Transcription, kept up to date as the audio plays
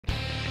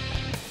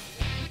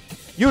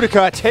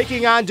Utica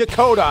taking on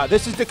Dakota.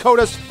 This is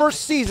Dakota's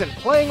first season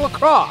playing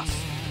lacrosse.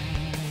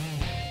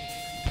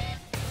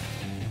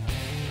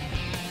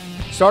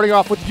 Starting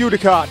off with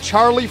Utica,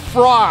 Charlie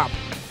Fromm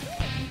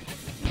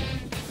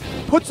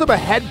puts them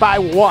ahead by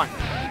 1.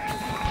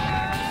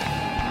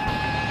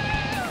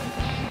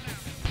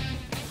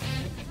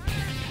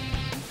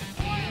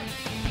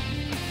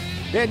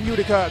 Then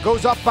Utica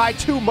goes up by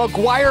 2,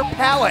 McGuire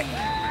Palick.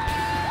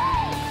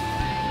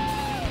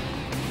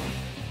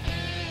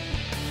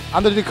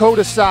 On the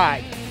Dakota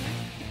side,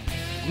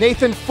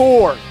 Nathan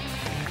Ford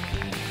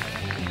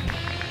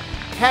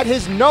had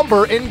his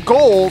number in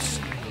goals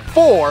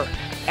for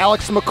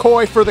Alex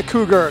McCoy for the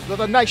Cougars with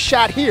a nice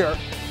shot here.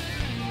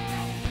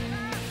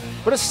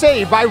 But a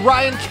save by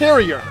Ryan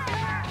Carrier.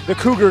 The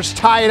Cougars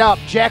tie it up.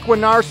 Jack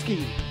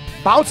Winarski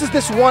bounces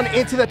this one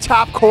into the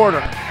top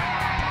corner.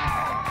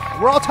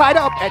 We're all tied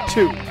up at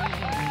 2.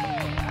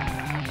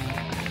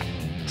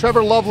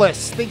 Trevor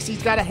Lovelace thinks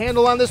he's got a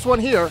handle on this one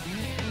here,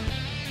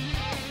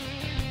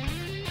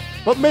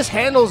 but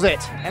mishandles it,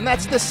 and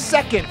that's the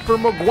second for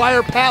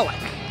McGuire Palick.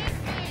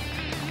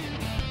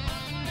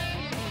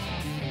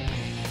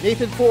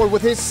 Nathan Ford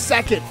with his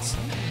second.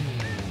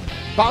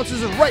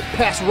 Bounces it right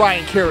past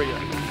Ryan Carrier.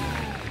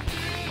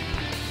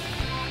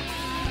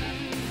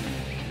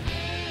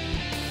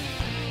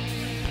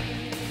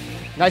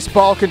 Nice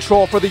ball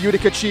control for the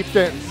Utica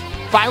Chieftains.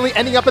 Finally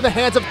ending up in the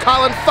hands of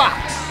Colin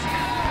Fox.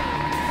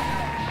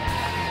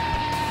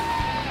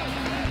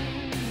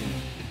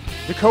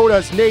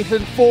 Dakota's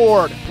Nathan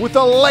Ford with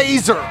a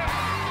laser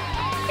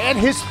and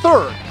his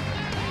third.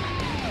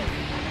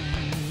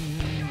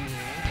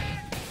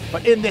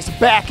 But in this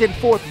back and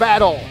forth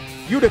battle,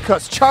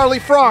 Utica's Charlie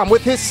Fromm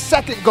with his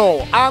second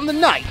goal on the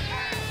night.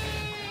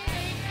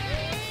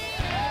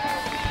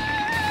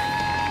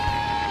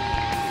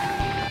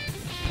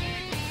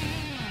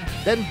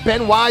 Then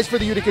Ben Wise for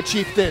the Utica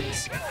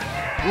Chieftains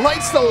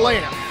lights the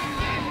lamp.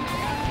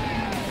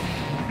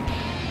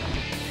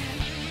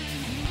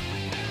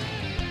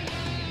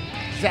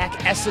 Zach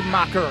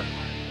Essenmacher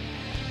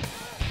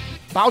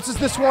bounces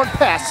this one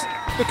past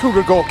the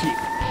Cougar goalkeeper.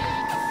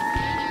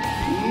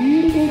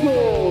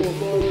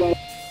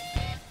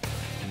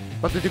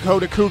 But the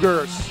Dakota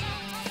Cougars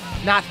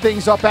knot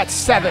things up at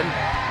 7.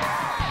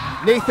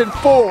 Nathan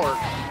Ford.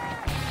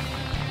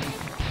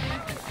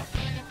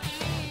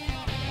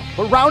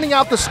 But rounding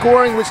out the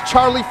scoring was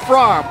Charlie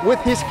Fromm with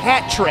his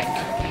hat trick,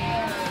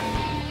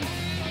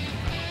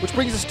 which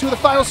brings us to the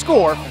final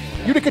score.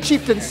 Utica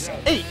Chieftains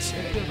 8,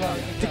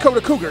 Dakota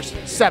Cougars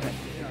 7.